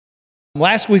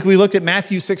Last week we looked at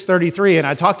Matthew 6:33, and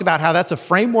I talked about how that's a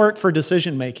framework for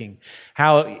decision making.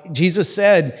 How Jesus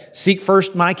said, "Seek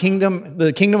first my kingdom,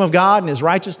 the kingdom of God and His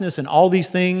righteousness, and all these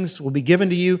things will be given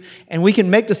to you." And we can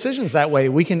make decisions that way.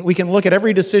 We can look at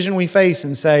every decision we face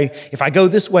and say, if I go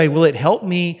this way, will it help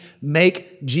me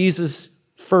make Jesus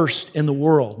first in the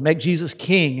world, make Jesus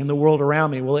king in the world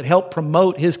around me? Will it help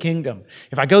promote His kingdom?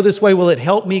 If I go this way, will it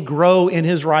help me grow in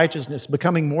His righteousness,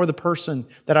 becoming more the person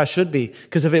that I should be?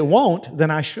 Because if it won't,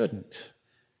 then I shouldn't.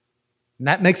 And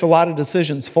that makes a lot of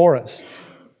decisions for us.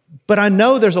 But I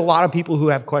know there's a lot of people who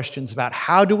have questions about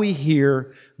how do we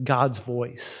hear God's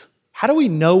voice? How do we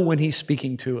know when He's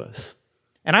speaking to us?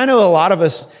 And I know a lot of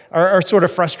us are sort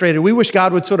of frustrated. We wish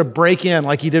God would sort of break in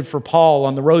like He did for Paul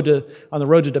on the road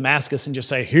to Damascus and just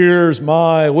say, "Here's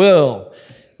my will."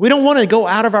 We don't want to go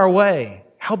out of our way.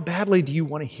 How badly do you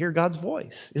want to hear God's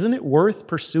voice? Isn't it worth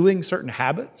pursuing certain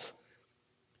habits?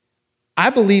 I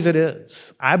believe it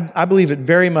is. I believe it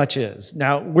very much is.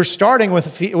 Now, we're starting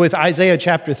with Isaiah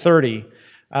chapter 30.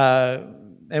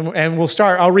 And we'll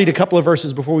start, I'll read a couple of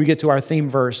verses before we get to our theme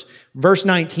verse. Verse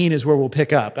 19 is where we'll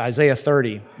pick up, Isaiah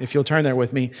 30, if you'll turn there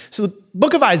with me. So the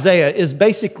book of Isaiah is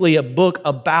basically a book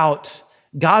about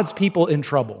God's people in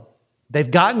trouble.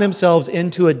 They've gotten themselves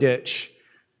into a ditch.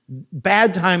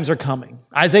 Bad times are coming.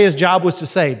 Isaiah's job was to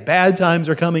say, bad times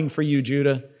are coming for you,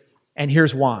 Judah, and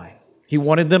here's why. He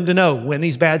wanted them to know when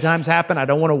these bad times happen, I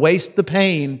don't want to waste the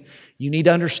pain. You need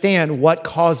to understand what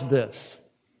caused this.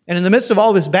 And in the midst of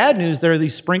all this bad news, there are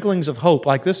these sprinklings of hope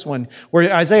like this one,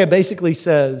 where Isaiah basically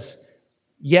says,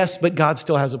 yes, but God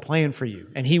still has a plan for you,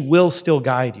 and He will still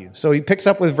guide you. So he picks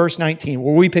up with verse 19,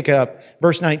 where we pick up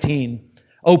verse 19.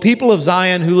 O people of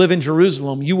Zion who live in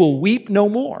Jerusalem, you will weep no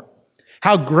more.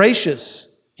 How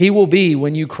gracious He will be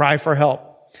when you cry for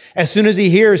help. As soon as He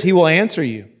hears, He will answer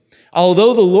you.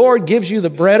 Although the Lord gives you the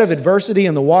bread of adversity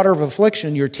and the water of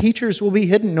affliction, your teachers will be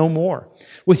hidden no more.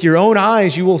 With your own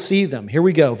eyes you will see them. Here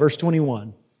we go, verse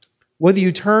 21. Whether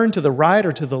you turn to the right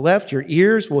or to the left, your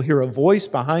ears will hear a voice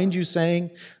behind you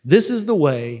saying, "This is the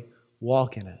way,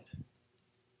 walk in it."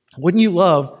 Wouldn't you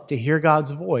love to hear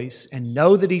God's voice and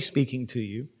know that He's speaking to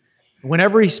you?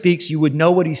 Whenever He speaks, you would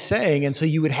know what He's saying, and so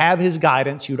you would have His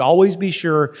guidance. You'd always be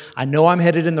sure, I know I'm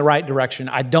headed in the right direction.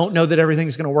 I don't know that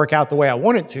everything's going to work out the way I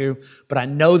want it to, but I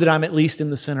know that I'm at least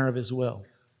in the center of His will.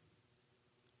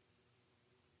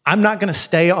 I'm not going to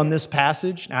stay on this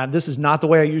passage. Now, this is not the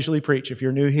way I usually preach. If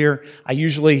you're new here, I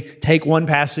usually take one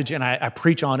passage and I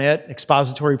preach on it.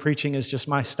 Expository preaching is just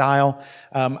my style.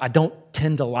 I don't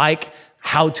tend to like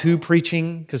how-to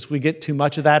preaching because we get too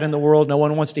much of that in the world. No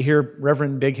one wants to hear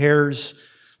Reverend Big Hair's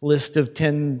list of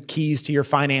 10 keys to your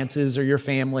finances or your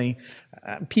family.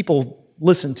 People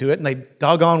listen to it and they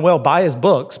doggone well buy his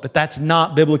books, but that's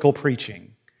not biblical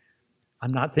preaching.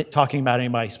 I'm not talking about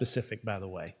anybody specific, by the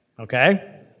way,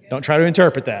 okay? Don't try to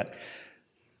interpret that.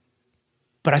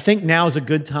 But I think now is a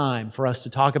good time for us to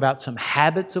talk about some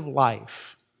habits of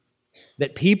life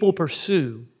that people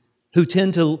pursue who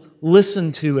tend to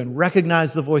listen to and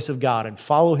recognize the voice of God and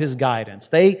follow His guidance.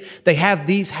 They have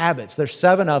these habits. There's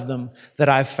 7 of them that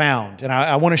I've found. And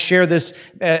I want to share this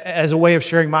as a way of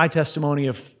sharing my testimony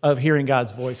of hearing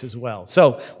God's voice as well.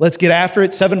 So let's get after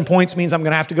it. 7 points means I'm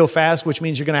going to have to go fast, which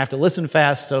means you're going to have to listen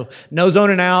fast. So no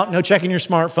zoning out, no checking your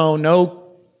smartphone, no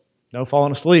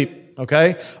falling asleep,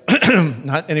 okay?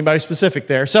 Not anybody specific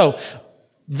there. So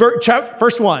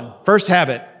first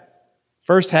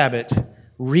habit,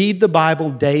 read the Bible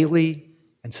daily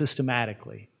and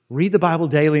systematically. Read the Bible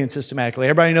daily and systematically.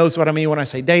 Everybody knows what I mean when I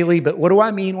say daily, but what do I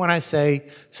mean when I say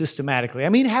systematically? I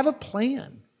mean have a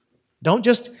plan. Don't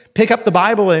just pick up the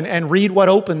Bible and read what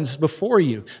opens before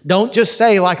you. Don't just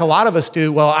say, like a lot of us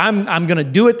do, well, I'm going to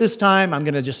do it this time. I'm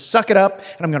going to just suck it up,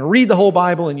 and I'm going to read the whole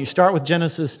Bible, and you start with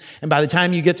Genesis, and by the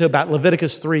time you get to about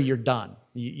Leviticus 3, you're done.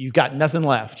 You've got nothing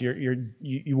left. You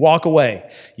walk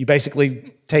away. You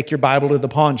basically take your Bible to the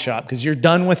pawn shop because you're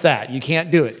done with that. You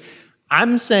can't do it.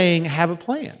 I'm saying have a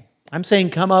plan. I'm saying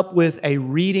come up with a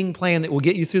reading plan that will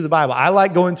get you through the Bible. I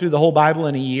like going through the whole Bible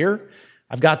in a year.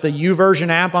 I've got the YouVersion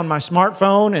app on my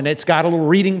smartphone, and it's got a little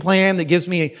reading plan that gives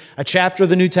me a chapter of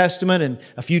the New Testament and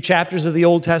a few chapters of the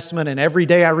Old Testament, and every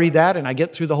day I read that, and I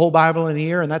get through the whole Bible in a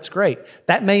year, and that's great.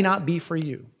 That may not be for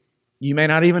you. You may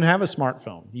not even have a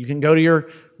smartphone. You can go to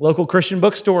your local Christian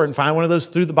bookstore and find one of those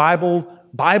Through the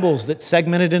Bibles that's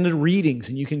segmented into readings,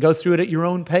 and you can go through it at your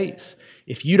own pace.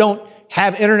 If you don't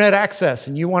have internet access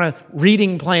and you want a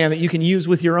reading plan that you can use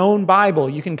with your own Bible,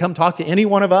 you can come talk to any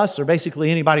one of us or basically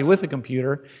anybody with a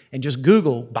computer and just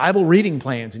Google Bible reading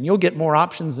plans, and you'll get more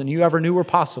options than you ever knew were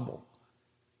possible.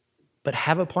 But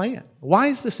have a plan. Why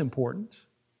is this important?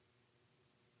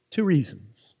 2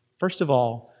 reasons. First of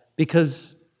all,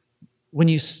 because when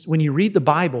you read the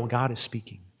Bible, God is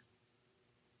speaking.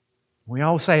 We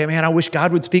all say, man, I wish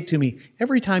God would speak to me.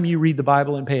 Every time you read the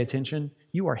Bible and pay attention,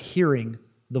 you are hearing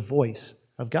the voice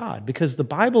of God, because the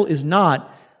Bible is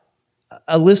not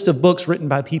a list of books written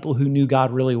by people who knew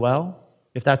God really well.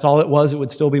 If that's all it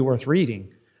would still be worth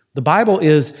reading. The Bible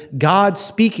is God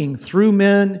speaking through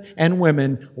men and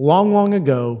women long, long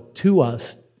ago to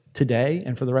us today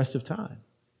and for the rest of time.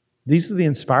 These are the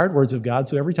inspired words of God,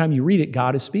 so every time you read it,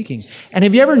 God is speaking. And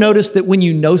have you ever noticed that when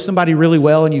you know somebody really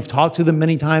well and you've talked to them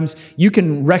many times, you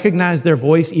can recognize their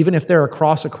voice even if they're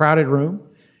across a crowded room?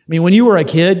 I mean, when you were a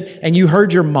kid and you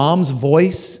heard your mom's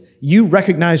voice, you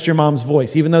recognized your mom's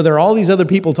voice. Even though there are all these other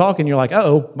people talking, you're like,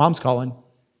 uh-oh, mom's calling.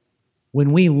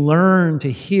 When we learn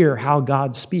to hear how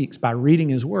God speaks by reading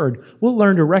His Word, we'll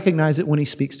learn to recognize it when He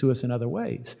speaks to us in other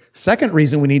ways. Second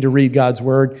reason we need to read God's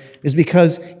Word is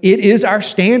because it is our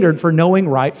standard for knowing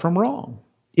right from wrong.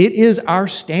 It is our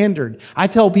standard. I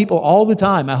tell people all the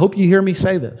time, I hope you hear me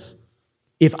say this.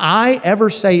 If I ever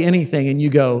say anything and you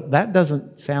go, that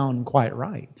doesn't sound quite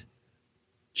right,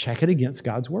 check it against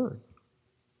God's Word.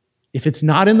 If it's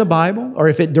not in the Bible, or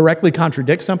if it directly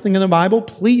contradicts something in the Bible,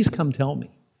 please come tell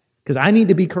me, because I need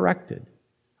to be corrected.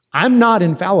 I'm not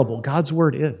infallible. God's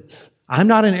Word is. I'm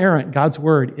not inerrant. God's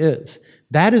Word is.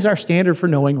 That is our standard for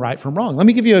knowing right from wrong. Let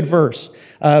me give you a verse.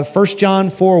 1 John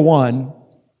 4:1.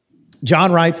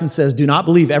 John writes and says, "Do not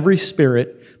believe every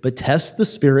spirit, but test the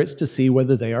spirits to see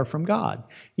whether they are from God."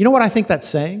 You know what I think that's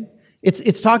saying?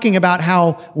 It's talking about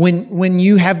how when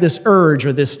you have this urge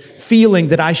or this feeling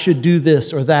that I should do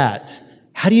this or that,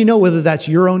 how do you know whether that's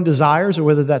your own desires or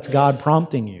whether that's God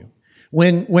prompting you?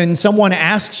 When someone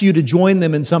asks you to join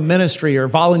them in some ministry or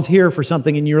volunteer for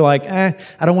something and you're like, I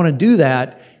don't want to do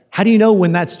that, how do you know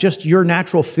when that's just your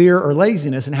natural fear or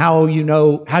laziness? And how do you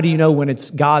know when it's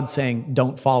God saying,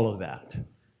 don't follow that?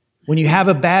 When you have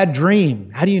a bad dream,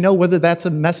 how do you know whether that's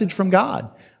a message from God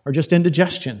or just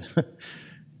indigestion?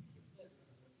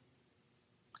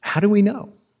 How do we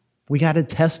know? We got to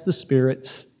test the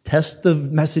spirits, test the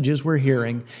messages we're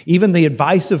hearing, even the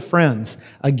advice of friends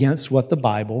against what the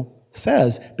Bible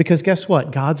says. Because guess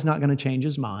what? God's not going to change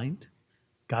His mind.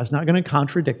 God's not going to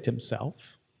contradict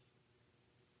Himself.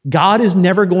 God is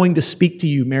never going to speak to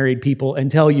you, married people,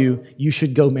 and tell you, you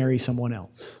should go marry someone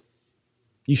else.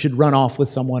 You should run off with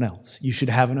someone else. You should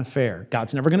have an affair.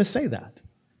 God's never going to say that.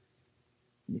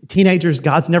 Teenagers,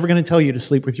 God's never going to tell you to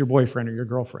sleep with your boyfriend or your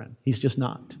girlfriend. He's just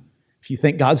not. If you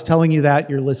think God's telling you that,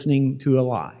 you're listening to a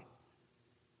lie.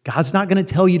 God's not going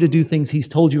to tell you to do things He's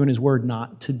told you in His Word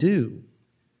not to do.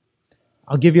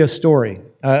 I'll give you a story.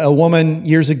 A woman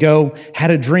years ago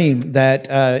had a dream that,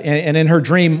 and in her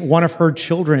dream, one of her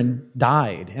children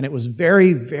died. And it was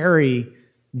very, very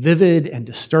vivid and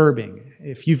disturbing.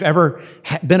 If you've ever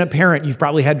been a parent, you've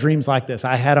probably had dreams like this.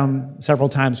 I had them several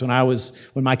times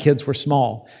when my kids were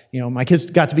small. You know, my kids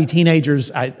got to be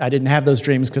teenagers. I didn't have those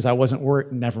dreams because I wasn't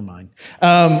working. Never mind.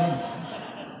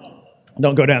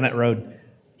 Don't go down that road.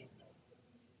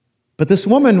 But this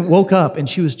woman woke up and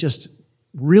she was just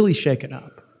really shaken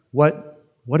up. What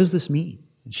does this mean?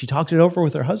 And she talked it over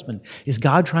with her husband. Is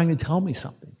God trying to tell me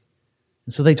something?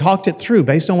 And so they talked it through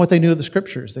based on what they knew of the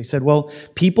Scriptures. They said, well,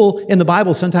 people in the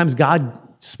Bible, sometimes God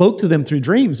spoke to them through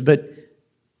dreams, but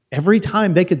every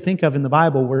time they could think of in the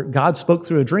Bible where God spoke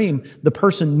through a dream, the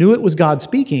person knew it was God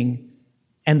speaking,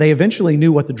 and they eventually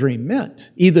knew what the dream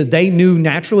meant. Either they knew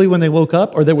naturally when they woke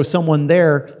up, or there was someone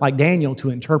there, like Daniel, to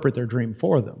interpret their dream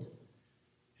for them.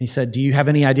 He said, do you have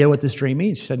any idea what this dream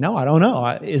means? She said, no, I don't know.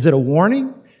 Is it a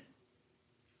warning?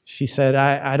 She said,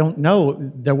 I don't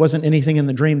know. There wasn't anything in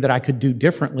the dream that I could do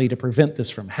differently to prevent this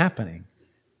from happening.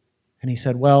 And he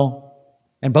said, well,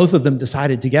 and both of them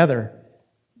decided together,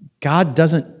 God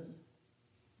doesn't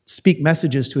speak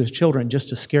messages to His children just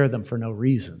to scare them for no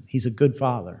reason. He's a good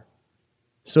father.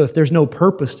 So if there's no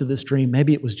purpose to this dream,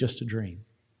 maybe it was just a dream.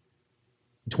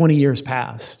 20 years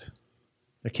passed.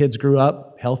 Their kids grew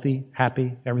up healthy,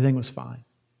 happy, everything was fine.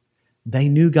 They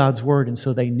knew God's Word, and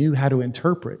so they knew how to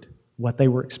interpret what they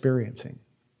were experiencing.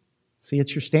 See,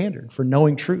 it's your standard for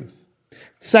knowing truth.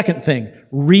 Second thing,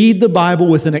 read the Bible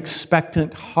with an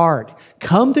expectant heart.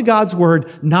 Come to God's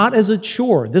Word not as a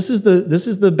chore. This is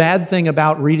the bad thing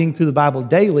about reading through the Bible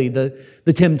daily.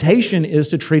 The temptation is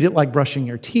to treat it like brushing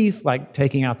your teeth, like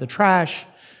taking out the trash.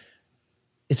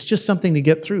 It's just something to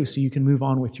get through so you can move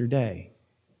on with your day.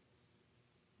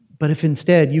 But if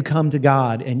instead you come to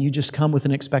God and you just come with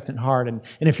an expectant heart, and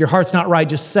if your heart's not right,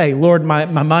 just say, Lord, my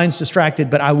mind's distracted,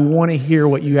 but I want to hear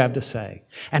what you have to say.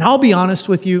 And I'll be honest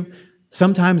with you,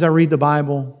 sometimes I read the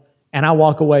Bible and I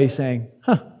walk away saying,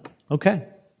 okay,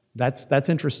 That's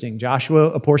interesting.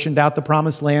 Joshua apportioned out the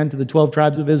promised land to the 12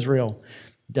 tribes of Israel.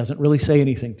 It doesn't really say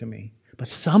anything to me. But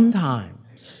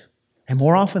sometimes, and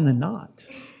more often than not,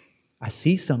 I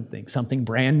see something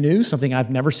brand new, something I've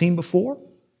never seen before.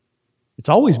 It's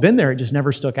always been there, it just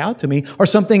never stuck out to me. Or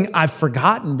something I've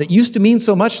forgotten that used to mean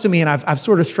so much to me and I've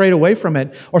sort of strayed away from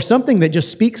it. Or something that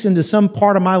just speaks into some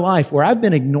part of my life where I've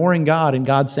been ignoring God and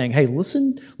God's saying, hey,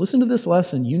 listen to this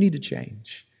lesson, you need to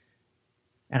change.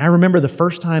 And I remember the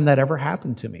first time that ever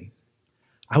happened to me.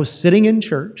 I was sitting in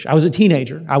church. I was a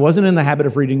teenager. I wasn't in the habit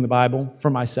of reading the Bible for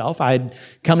myself. I had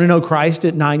come to know Christ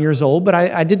at 9 years old, but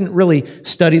I didn't really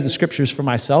study the Scriptures for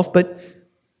myself. But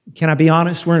can I be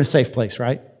honest? We're in a safe place,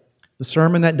 right? The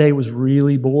sermon that day was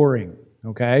really boring,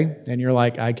 okay? And you're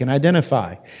like, I can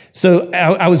identify. So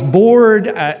I was bored.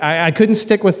 I couldn't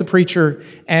stick with the preacher,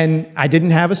 and I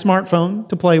didn't have a smartphone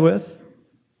to play with,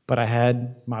 but I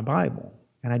had my Bible,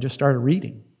 and I just started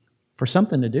reading for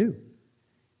something to do.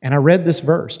 And I read this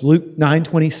verse, Luke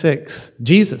 9:26.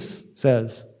 Jesus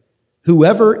says,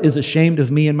 whoever is ashamed of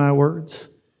me and my words,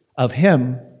 of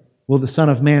him will the Son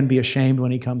of Man be ashamed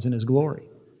when he comes in his glory.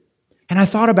 And I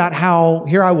thought about how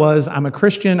here I was, I'm a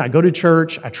Christian, I go to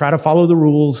church, I try to follow the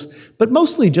rules, but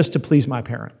mostly just to please my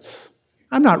parents.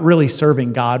 I'm not really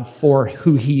serving God for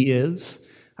who He is.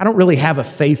 I don't really have a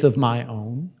faith of my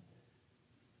own,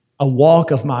 a walk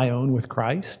of my own with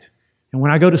Christ. And when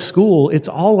I go to school, it's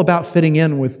all about fitting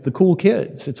in with the cool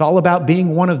kids. It's all about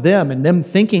being one of them and them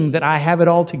thinking that I have it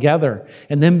all together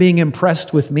and them being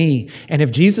impressed with me. And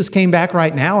if Jesus came back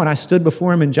right now and I stood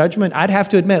before Him in judgment, I'd have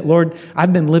to admit, Lord,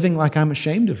 I've been living like I'm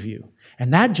ashamed of You.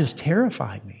 And that just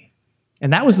terrified me.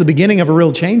 And that was the beginning of a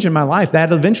real change in my life.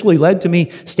 That eventually led to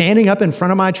me standing up in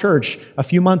front of my church a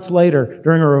few months later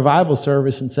during a revival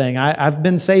service and saying, I've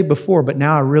been saved before, but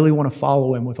now I really want to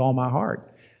follow Him with all my heart.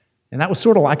 And that was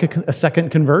sort of like a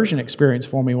second conversion experience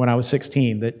for me when I was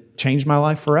 16 that changed my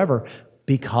life forever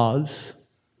because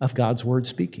of God's Word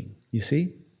speaking. You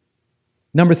see?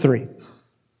 Number 3,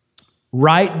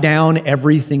 write down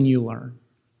everything you learn.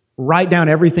 Write down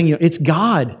everything it's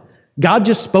God. God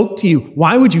just spoke to you.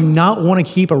 Why would you not want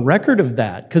to keep a record of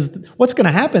that? Because what's going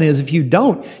to happen is if you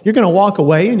don't, you're going to walk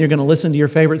away and you're going to listen to your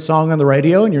favorite song on the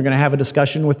radio and you're going to have a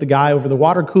discussion with the guy over the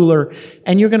water cooler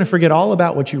and you're going to forget all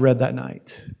about what you read that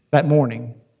night, that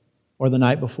morning, or the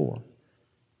night before.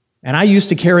 And I used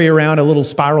to carry around a little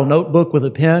spiral notebook with a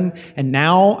pen, and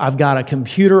now I've got a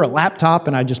computer, a laptop,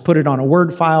 and I just put it on a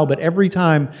Word file, but every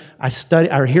time I study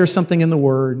or hear something in the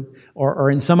Word or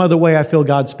in some other way I feel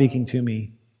God speaking to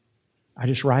me, I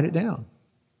just write it down.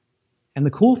 And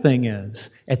the cool thing is,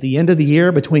 at the end of the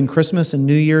year, between Christmas and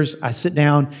New Year's, I sit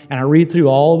down and I read through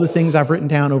all the things I've written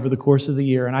down over the course of the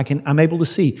year, and I'm able to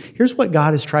see, here's what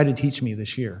God has tried to teach me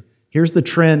this year. Here's the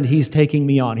trend He's taking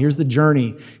me on. Here's the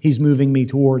journey He's moving me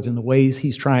towards and the ways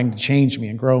He's trying to change me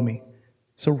and grow me.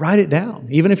 So write it down.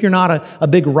 Even if you're not a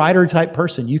big writer type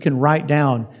person, you can write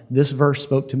down, this verse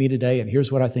spoke to me today, and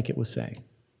here's what I think it was saying.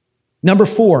 Number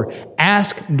 4,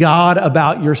 ask God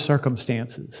about your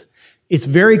circumstances. It's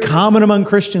very common among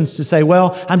Christians to say,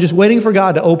 well, I'm just waiting for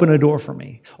God to open a door for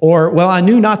me. Or, well, I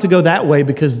knew not to go that way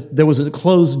because there was a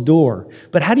closed door.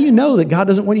 But how do you know that God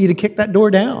doesn't want you to kick that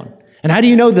door down? And how do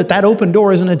you know that that open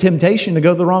door isn't a temptation to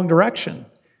go the wrong direction?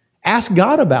 Ask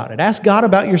God about it. Ask God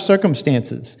about your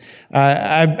circumstances.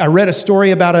 I read a story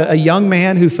about a young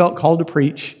man who felt called to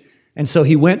preach. And so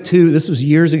he went to, this was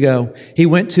years ago, he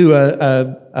went to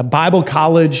a Bible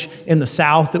college in the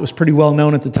South that was pretty well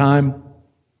known at the time.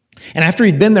 And after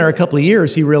he'd been there a couple of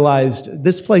years, he realized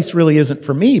this place really isn't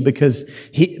for me because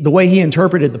the way he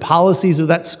interpreted the policies of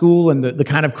that school and the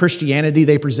kind of Christianity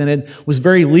they presented was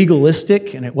very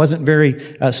legalistic and it wasn't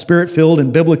very spirit-filled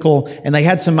and biblical. And they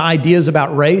had some ideas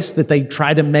about race that they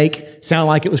tried to make sound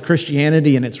like it was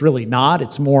Christianity, and it's really not.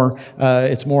 It's more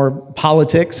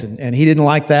politics, and he didn't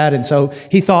like that. And so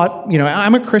he thought,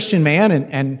 I'm a Christian man,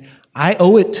 and I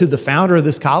owe it to the founder of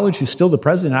this college, who's still the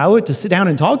president. I owe it to sit down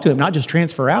and talk to him, not just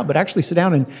transfer out, but actually sit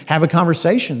down and have a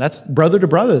conversation. That's brother to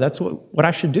brother. That's what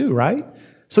I should do, right?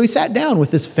 So he sat down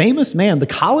with this famous man. The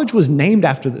college was named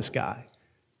after this guy.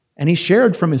 And he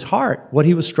shared from his heart what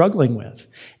he was struggling with.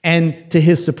 And to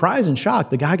his surprise and shock,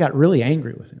 the guy got really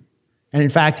angry with him. And in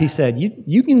fact, he said,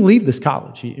 you can leave this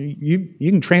college. You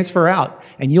can transfer out,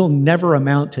 and you'll never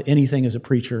amount to anything as a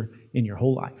preacher in your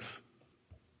whole life.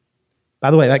 By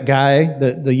the way, that guy,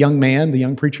 the young man, the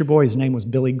young preacher boy, his name was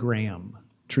Billy Graham.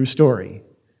 True story.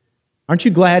 Aren't you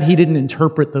glad he didn't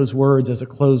interpret those words as a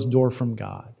closed door from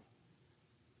God?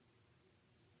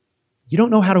 You don't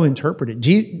know how to interpret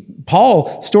it.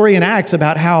 Paul's story in Acts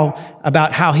about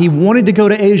how he wanted to go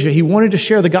to Asia. He wanted to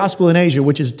share the gospel in Asia,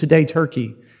 which is today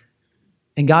Turkey.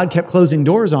 And God kept closing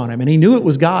doors on him, and he knew it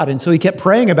was God. And so he kept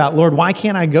praying about, Lord, why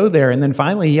can't I go there? And then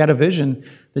finally he had a vision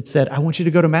that said, I want you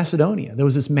to go to Macedonia. There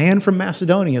was this man from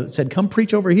Macedonia that said, come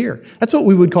preach over here. That's what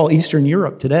we would call Eastern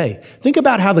Europe today. Think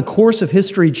about how the course of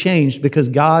history changed because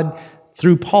God,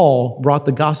 through Paul, brought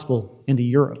the gospel into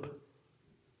Europe.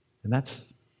 And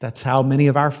that's how many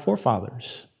of our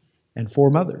forefathers and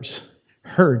foremothers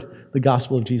heard the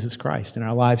gospel of Jesus Christ, and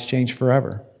our lives changed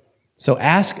forever. So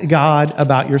ask God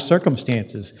about your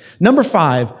circumstances. Number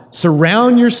 5,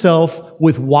 surround yourself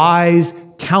with wise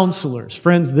counselors.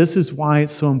 Friends, this is why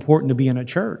it's so important to be in a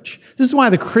church. This is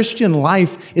why the Christian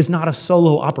life is not a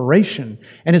solo operation.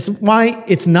 And it's why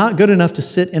it's not good enough to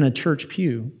sit in a church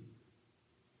pew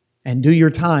and do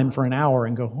your time for an hour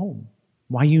and go home.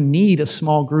 Why you need a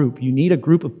small group. You need a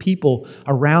group of people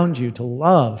around you to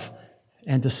love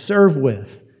and to serve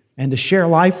with and to share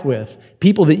life with,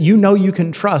 people that you know you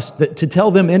can trust, that to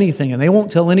tell them anything and they won't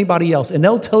tell anybody else, and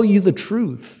they'll tell you the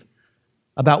truth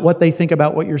about what they think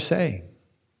about what you're saying.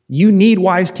 You need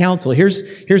wise counsel. Here's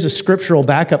a scriptural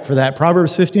backup for that.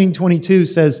 Proverbs 15:22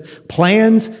 says,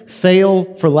 plans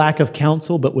fail for lack of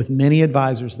counsel, but with many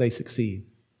advisors they succeed.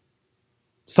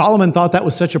 Solomon thought that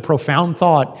was such a profound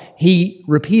thought, he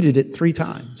repeated it 3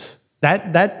 times.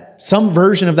 Some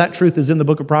version of that truth is in the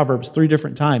book of Proverbs 3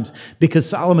 different times because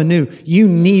Solomon knew you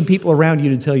need people around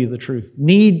you to tell you the truth.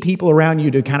 Need people around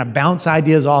you to kind of bounce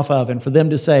ideas off of and for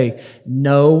them to say,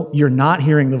 no, you're not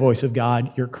hearing the voice of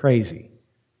God, you're crazy.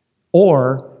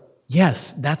 Or,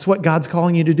 yes, that's what God's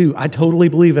calling you to do. I totally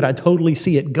believe it. I totally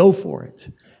see it. Go for it.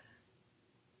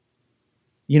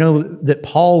 You know that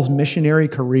Paul's missionary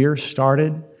career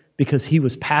started because he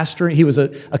was pastoring. He was a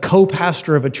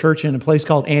co-pastor of a church in a place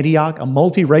called Antioch, a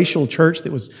multiracial church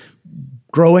that was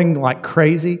growing like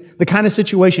crazy. The kind of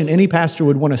situation any pastor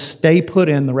would want to stay put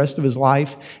in the rest of his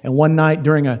life. And one night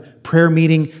during a prayer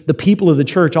meeting, the people of the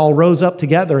church all rose up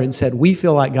together and said, we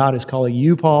feel like God is calling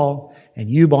you, Paul, and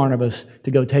you, Barnabas,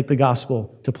 to go take the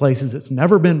gospel to places it's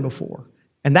never been before.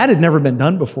 And that had never been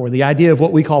done before. The idea of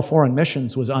what we call foreign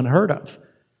missions was unheard of.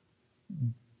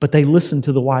 But they listened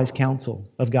to the wise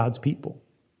counsel of God's people,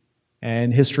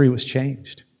 and history was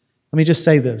changed. Let me just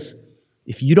say this.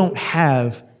 If you don't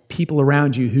have people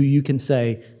around you who you can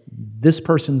say, this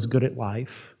person's good at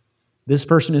life, this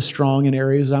person is strong in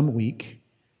areas I'm weak,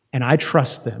 and I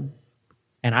trust them,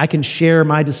 and I can share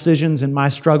my decisions and my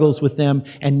struggles with them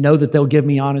and know that they'll give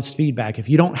me honest feedback. If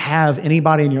you don't have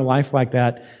anybody in your life like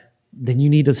that, then you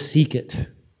need to seek it.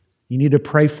 You need to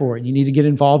pray for it. You need to get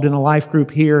involved in a life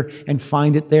group here and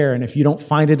find it there. And if you don't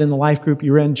find it in the life group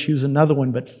you're in, choose another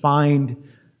one, but find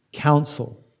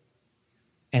counsel.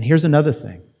 And here's another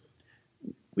thing.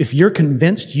 If you're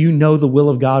convinced you know the will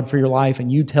of God for your life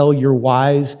and you tell your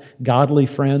wise, godly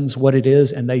friends what it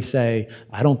is and they say,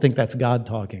 I don't think that's God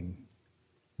talking,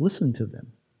 listen to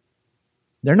them.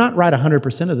 They're not right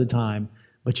 100% of the time,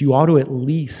 but you ought to at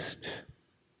least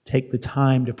take the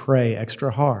time to pray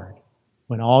extra hard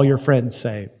when all your friends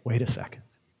say, wait a second,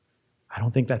 I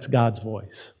don't think that's God's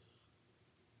voice.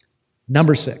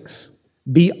 Number 6,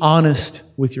 be honest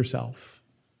with yourself.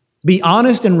 Be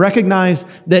honest and recognize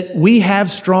that we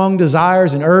have strong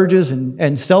desires and urges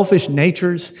and selfish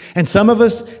natures. And some of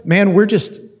us, man, we're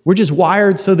just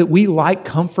wired so that we like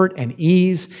comfort and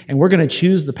ease, and we're going to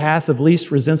choose the path of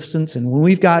least resistance. And when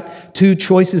we've got 2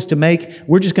 choices to make,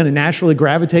 we're just going to naturally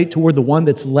gravitate toward the one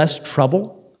that's less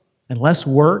trouble and less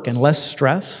work and less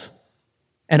stress.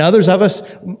 And others of us,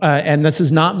 and this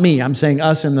is not me, I'm saying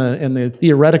us in the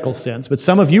theoretical sense, but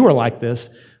some of you are like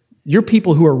this. You're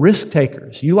people who are risk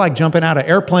takers. You like jumping out of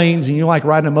airplanes and you like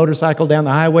riding a motorcycle down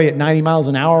the highway at 90 miles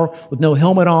an hour with no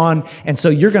helmet on. And so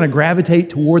you're going to gravitate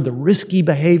toward the risky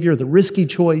behavior, the risky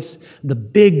choice, the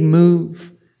big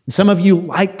move. And some of you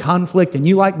like conflict and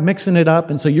you like mixing it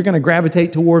up. And so you're going to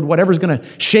gravitate toward whatever's going to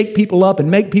shake people up and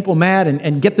make people mad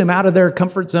and get them out of their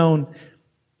comfort zone.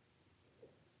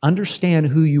 Understand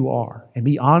who you are and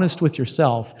be honest with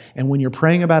yourself. And when you're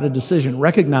praying about a decision,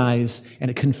 recognize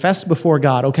and confess before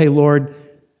God, okay, Lord,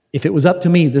 if it was up to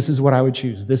me, this is what I would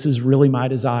choose. This is really my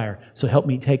desire. So help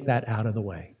me take that out of the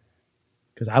way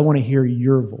because I want to hear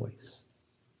your voice.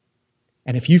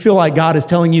 And if you feel like God is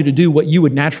telling you to do what you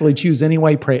would naturally choose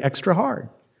anyway, pray extra hard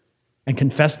and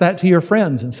confess that to your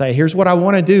friends and say, here's what I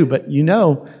want to do, but you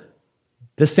know,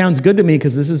 this sounds good to me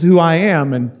because this is who I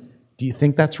am. And do you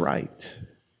think that's right?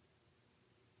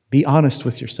 Be honest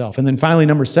with yourself. And then finally,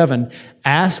 number 7,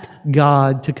 ask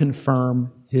God to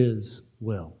confirm His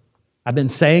will. I've been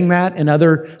saying that in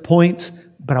other points,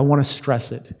 but I want to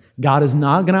stress it. God is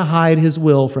not going to hide His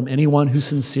will from anyone who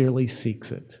sincerely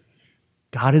seeks it.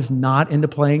 God is not into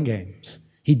playing games.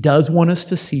 He does want us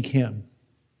to seek Him.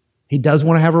 He does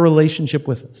want to have a relationship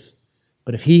with us.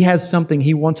 But if he has something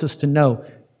he wants us to know,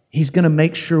 he's going to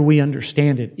make sure we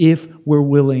understand it if we're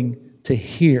willing to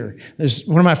hear. There's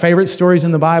one of my favorite stories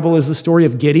in the Bible is the story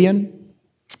of Gideon.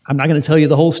 I'm not going to tell you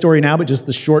the whole story now, but just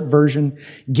the short version.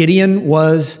 Gideon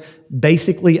was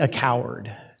basically a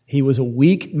coward. He was a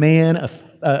weak man,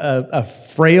 a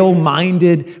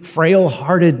frail-minded,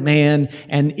 frail-hearted man,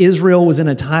 and Israel was in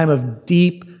a time of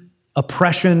deep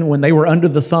oppression when they were under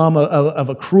the thumb of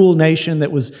a cruel nation that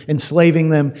was enslaving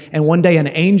them. And one day an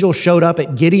angel showed up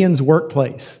at Gideon's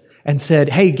workplace and said,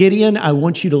 "Hey, Gideon, I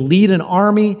want you to lead an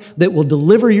army that will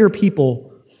deliver your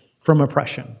people from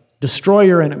oppression, destroy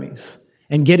your enemies."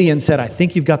 And Gideon said, "I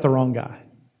think you've got the wrong guy."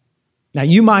 Now,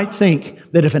 you might think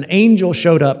that if an angel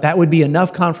showed up, that would be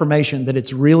enough confirmation that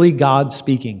it's really God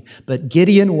speaking. But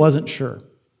Gideon wasn't sure.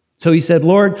 So he said,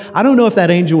 "Lord, I don't know if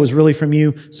that angel was really from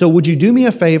you, so would you do me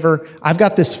a favor? I've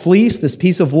got this fleece, this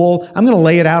piece of wool. I'm going to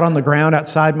lay it out on the ground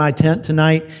outside my tent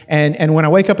tonight, and when I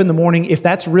wake up in the morning, if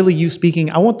that's really you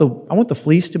speaking, I want the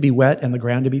fleece to be wet and the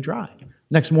ground to be dry."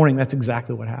 Next morning, that's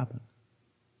exactly what happened.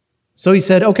 So he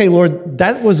said, "Okay, Lord,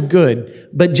 that was good,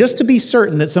 but just to be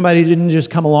certain that somebody didn't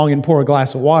just come along and pour a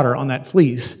glass of water on that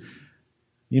fleece,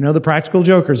 you know the practical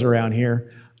jokers around here,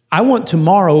 I want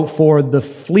tomorrow for the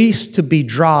fleece to be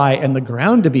dry and the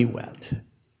ground to be wet."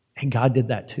 And God did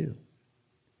that too.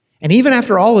 And even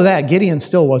after all of that, Gideon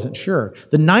still wasn't sure.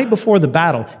 The night before the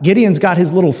battle, Gideon's got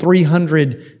his little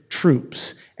 300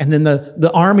 troops. And then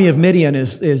the army of Midian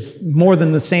is more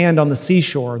than the sand on the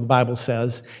seashore, the Bible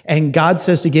says. And God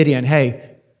says to Gideon, "Hey,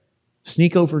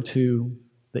 sneak over to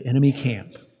the enemy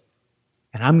camp,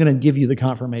 and I'm going to give you the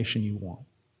confirmation you want."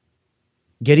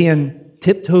 Gideon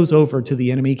tiptoes over to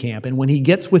the enemy camp, and when he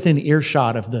gets within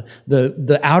earshot of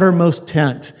the outermost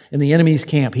tent in the enemy's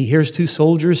camp, he hears two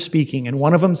soldiers speaking, and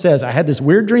one of them says, "I had this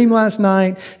weird dream last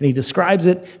night," and he describes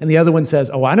it, and the other one says,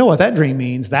 "Oh, I know what that dream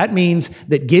means. That means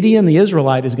that Gideon the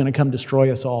Israelite is going to come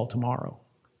destroy us all tomorrow."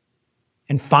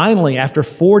 And finally, after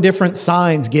 4 different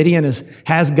signs, Gideon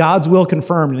has God's will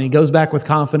confirmed, and he goes back with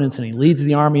confidence, and he leads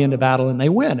the army into battle, and they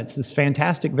win. It's this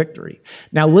fantastic victory.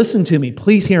 Now listen to me.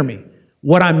 Please hear me.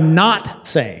 What I'm not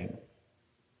saying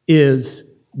is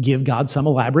give God some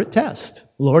elaborate test.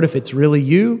 Lord, if it's really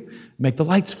you, make the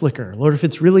lights flicker. Lord, if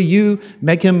it's really you,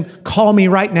 make him call me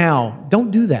right now.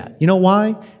 Don't do that. You know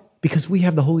why? Because we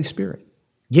have the Holy Spirit.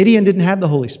 Gideon didn't have the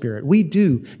Holy Spirit. We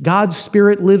do. God's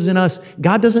Spirit lives in us.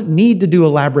 God doesn't need to do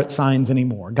elaborate signs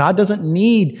anymore. God doesn't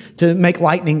need to make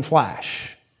lightning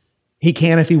flash. He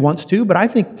can if he wants to, but I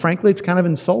think, frankly, it's kind of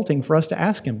insulting for us to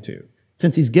ask him to,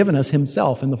 since he's given us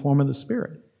himself in the form of the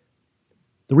Spirit.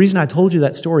 The reason I told you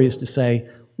that story is to say,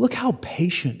 look how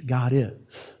patient God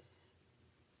is.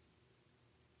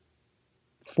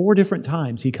 4 different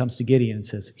times he comes to Gideon and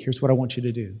says, "Here's what I want you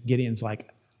to do." Gideon's like,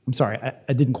 "I'm sorry,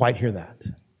 I didn't quite hear that."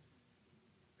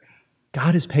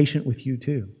 God is patient with you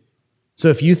too. So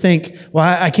if you think, well,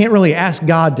 I can't really ask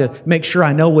God to make sure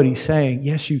I know what he's saying,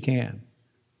 yes, you can.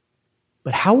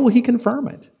 But how will he confirm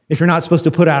it? If you're not supposed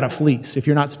to put out a fleece, if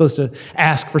you're not supposed to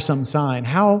ask for some sign,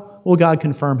 how will God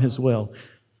confirm his will?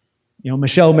 You know,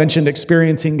 Michelle mentioned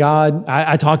Experiencing God.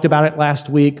 I talked about it last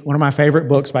week. One of my favorite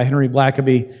books by Henry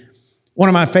Blackaby. One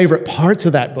of my favorite parts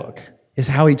of that book is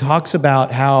how he talks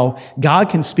about how God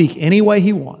can speak any way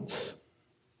he wants.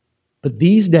 But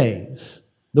these days,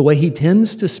 the way he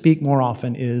tends to speak more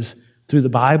often is through the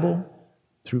Bible,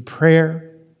 through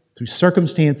prayer, through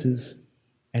circumstances,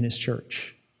 and his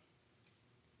church.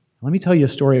 Let me tell you a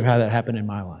story of how that happened in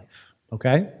my life,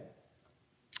 okay?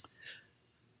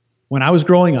 When I was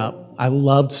growing up, I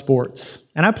loved sports,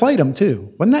 and I played them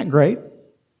too. Wasn't that great?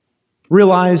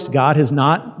 Realized God has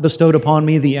not bestowed upon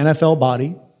me the NFL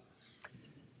body.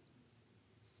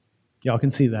 Y'all can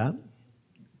see that.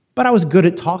 But I was good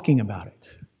at talking about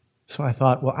it. So I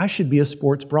thought, well, I should be a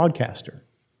sports broadcaster.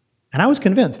 And I was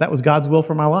convinced that was God's will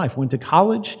for my life. Went to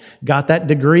college, got that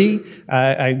degree.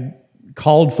 I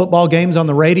called football games on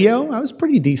the radio. I was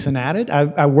pretty decent at it.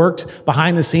 I worked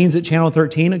behind the scenes at Channel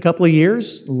 13 a couple of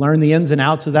years, learned the ins and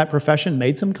outs of that profession,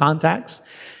 made some contacts.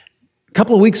 A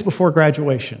couple of weeks before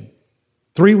graduation,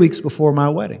 3 weeks before my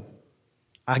wedding,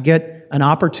 I get an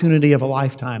opportunity of a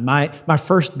lifetime, my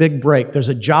first big break. There's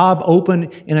a job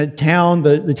open in a town,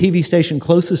 the TV station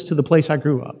closest to the place I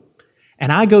grew up.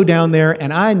 And I go down there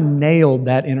and I nailed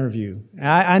that interview.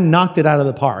 I knocked it out of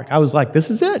the park. I was like,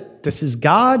 this is it. This is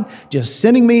God just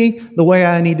sending me the way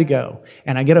I need to go.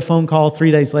 And I get a phone call 3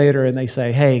 days later and they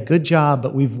say, hey, good job,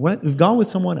 but we've gone with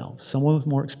someone else, someone with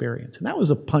more experience. And that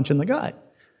was a punch in the gut.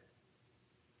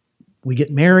 We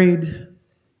get married,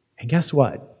 and guess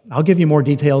what? I'll give you more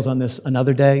details on this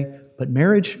another day, but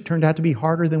marriage turned out to be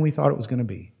harder than we thought it was going to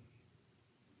be.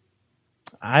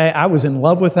 I was in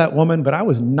love with that woman, but I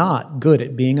was not good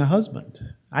at being a husband.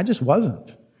 I just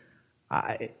wasn't.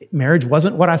 Marriage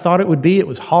wasn't what I thought it would be. It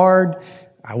was hard.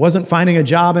 I wasn't finding a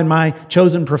job in my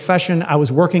chosen profession. I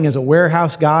was working as a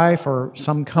warehouse guy for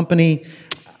some company.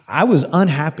 I was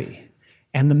unhappy.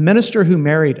 And the minister who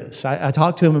married us, I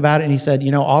talked to him about it, and he said,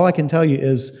 all I can tell you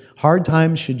is hard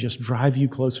times should just drive you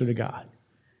closer to God.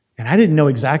 And I didn't know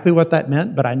exactly what that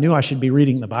meant, but I knew I should be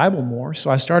reading the Bible more, so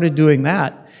I started doing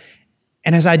that.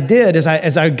 And as I did, as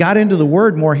I got into the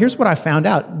Word more, here's what I found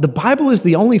out. The Bible is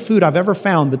the only food I've ever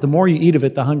found that the more you eat of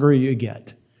it, the hungrier you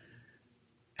get.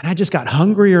 And I just got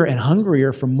hungrier and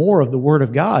hungrier for more of the Word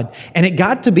of God. And it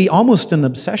got to be almost an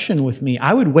obsession with me.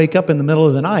 I would wake up in the middle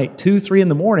of the night, 2, 3 in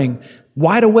the morning,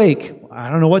 wide awake. I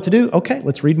don't know what to do. Okay,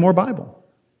 let's read more Bible.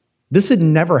 This had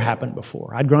never happened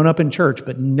before. I'd grown up in church,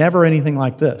 but never anything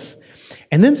like this.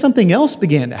 And then something else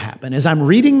began to happen. As I'm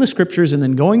reading the scriptures and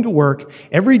then going to work,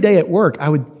 every day at work, I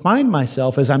would find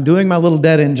myself, as I'm doing my little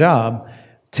dead-end job,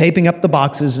 taping up the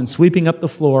boxes and sweeping up the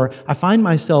floor, I find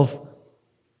myself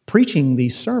preaching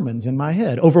these sermons in my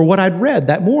head over what I'd read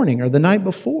that morning or the night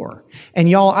before. And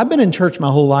y'all, I've been in church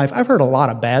my whole life. I've heard a lot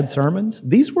of bad sermons.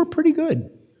 These were pretty good.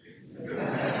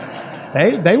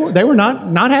 They were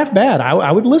not half bad.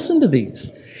 I would listen to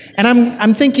these. And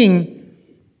I'm thinking,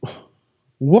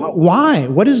 why?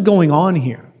 What is going on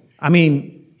here? I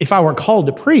mean, if I were called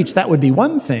to preach, that would be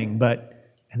one thing,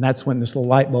 and that's when this little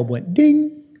light bulb went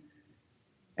ding.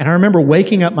 And I remember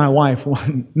waking up my wife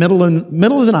one middle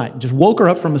of the night, just woke her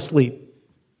up from a sleep,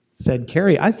 said,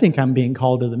 Carrie, I think I'm being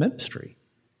called to the ministry.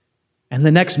 And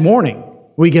the next morning,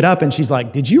 we get up and she's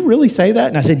like, did you really say that?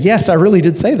 And I said, yes, I really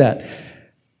did say that.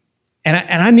 And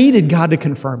I needed God to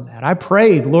confirm that. I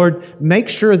prayed, Lord, make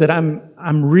sure that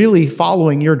I'm really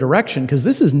following your direction, because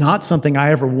this is not something I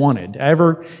ever wanted,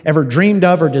 ever dreamed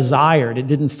of or desired. It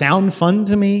didn't sound fun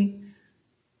to me.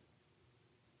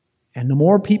 And the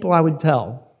more people I would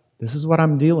tell, this is what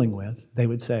I'm dealing with, they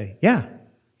would say, yeah,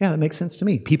 that makes sense to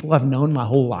me. People I've known my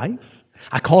whole life.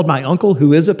 I called my uncle,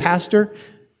 who is a pastor.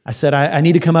 I said, I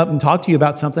need to come up and talk to you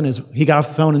about something. As he got off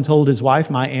the phone and told his wife,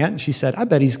 my aunt, and she said, I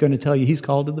bet he's going to tell you he's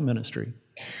called to the ministry.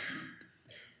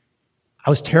 I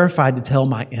was terrified to tell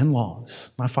my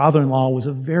in-laws. My father-in-law was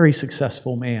a very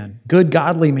successful man, good,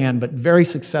 godly man, but very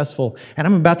successful. And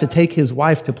I'm about to take his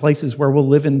wife to places where we'll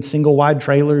live in single-wide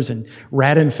trailers and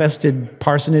rat-infested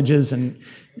parsonages. And,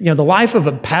 the life of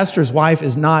a pastor's wife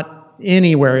is not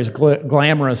anywhere as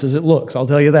glamorous as it looks, I'll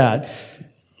tell you that.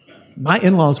 My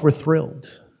in-laws were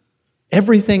thrilled.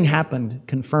 Everything happened,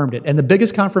 confirmed it. And the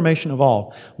biggest confirmation of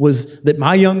all was that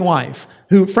my young wife,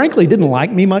 who frankly didn't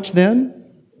like me much then,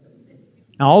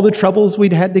 and all the troubles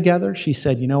we'd had together, she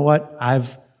said, you know what?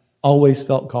 I've always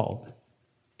felt called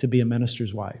to be a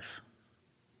minister's wife.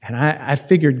 And I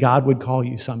figured God would call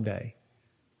you someday.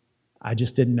 I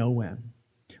just didn't know when.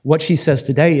 What she says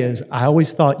today is, I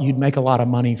always thought you'd make a lot of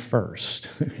money first,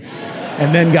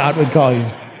 and then God would call you.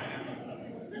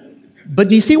 But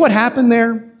do you see what happened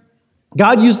there?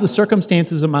 God used the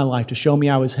circumstances of my life to show me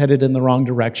I was headed in the wrong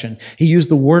direction. He used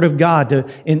the Word of God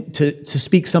to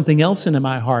speak something else into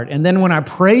my heart. And then when I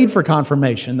prayed for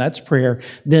confirmation, that's prayer,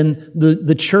 then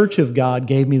the church of God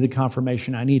gave me the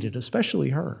confirmation I needed, especially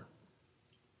her.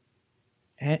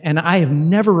 And I have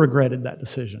never regretted that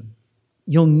decision.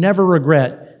 You'll never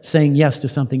regret saying yes to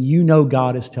something you know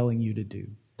God is telling you to do.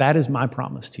 That is my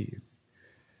promise to you.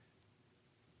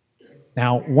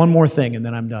 Now, one more thing, and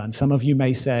then I'm done. Some of you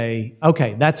may say,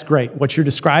 okay, that's great. What you're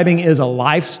describing is a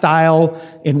lifestyle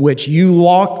in which you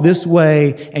walk this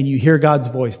way and you hear God's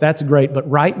voice. That's great. But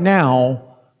right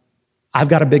now, I've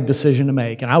got a big decision to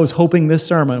make. And I was hoping this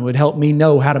sermon would help me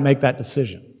know how to make that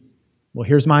decision. Well,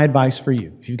 here's my advice for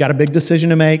you. If you've got a big decision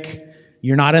to make,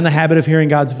 you're not in the habit of hearing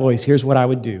God's voice, here's what I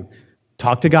would do.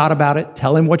 Talk to God about it.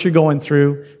 Tell Him what you're going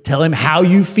through. Tell Him how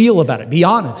you feel about it. Be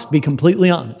honest. Be completely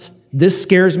honest. This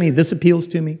scares me. This appeals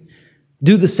to me.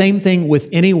 Do the same thing with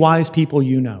any wise people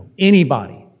you know.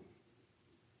 Anybody.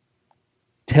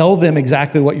 Tell them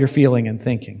exactly what you're feeling and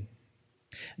thinking.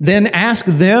 Then ask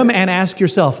them and ask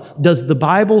yourself, does the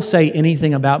Bible say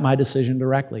anything about my decision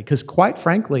directly? Because quite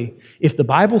frankly, if the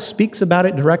Bible speaks about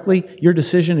it directly, your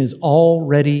decision is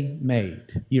already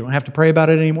made. You don't have to pray about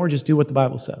it anymore. Just do what the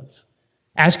Bible says.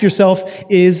 Ask yourself,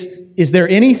 is there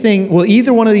anything, will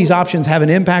either one of these options have an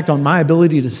impact on my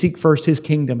ability to seek first His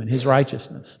kingdom and His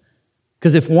righteousness?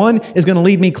 Because if one is going to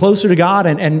lead me closer to God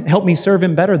and help me serve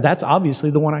Him better, that's obviously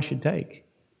the one I should take.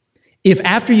 If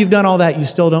after you've done all that you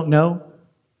still don't know,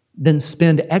 then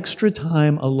spend extra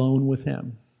time alone with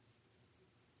Him.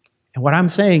 And what I'm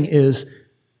saying is,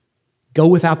 go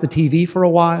without the TV for a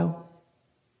while,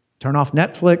 turn off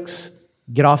Netflix,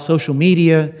 Get off social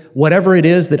media, whatever it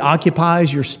is that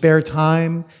occupies your spare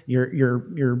time,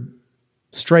 your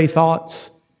stray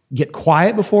thoughts. Get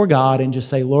quiet before God and just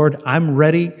say, Lord, I'm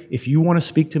ready. If you want to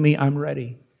speak to me, I'm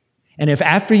ready. And if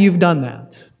after you've done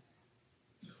that,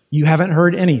 you haven't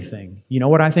heard anything, you know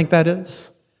what I think that is?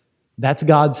 That's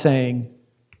God saying,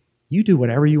 you do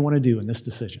whatever you want to do in this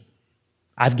decision.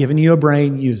 I've given you a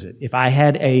brain, use it. If I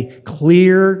had a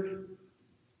clear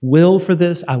will for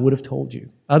this, I would have told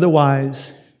you.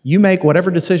 Otherwise, you make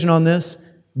whatever decision on this.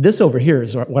 This over here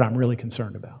is what I'm really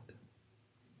concerned about.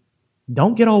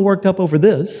 Don't get all worked up over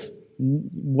this.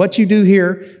 What you do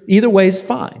here, either way is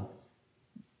fine.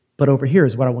 But over here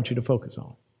is what I want you to focus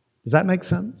on. Does that make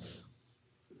sense?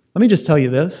 Let me just tell you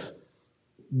this.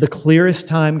 The clearest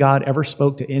time God ever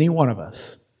spoke to any one of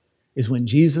us is when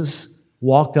Jesus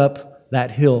walked up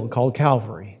that hill called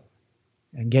Calvary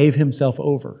and gave himself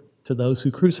over to those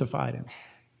who crucified him.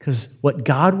 Because what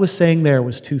God was saying there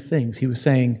was two things. He was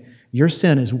saying, your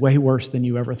sin is way worse than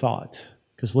you ever thought.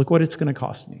 Because look what it's going to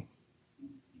cost me.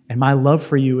 And my love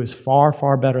for you is far,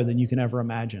 far better than you can ever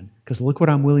imagine. Because look what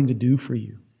I'm willing to do for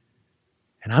you.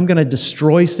 And I'm going to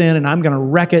destroy sin, and I'm going to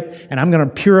wreck it, and I'm going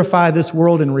to purify this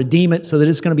world and redeem it so that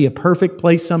it's going to be a perfect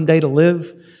place someday to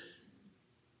live.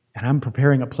 And I'm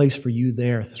preparing a place for you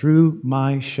there. Through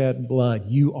my shed blood,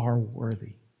 you are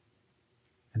worthy.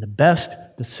 And the best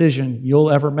decision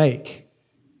you'll ever make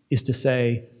is to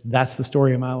say, that's the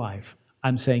story of my life.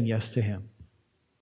 I'm saying yes to him.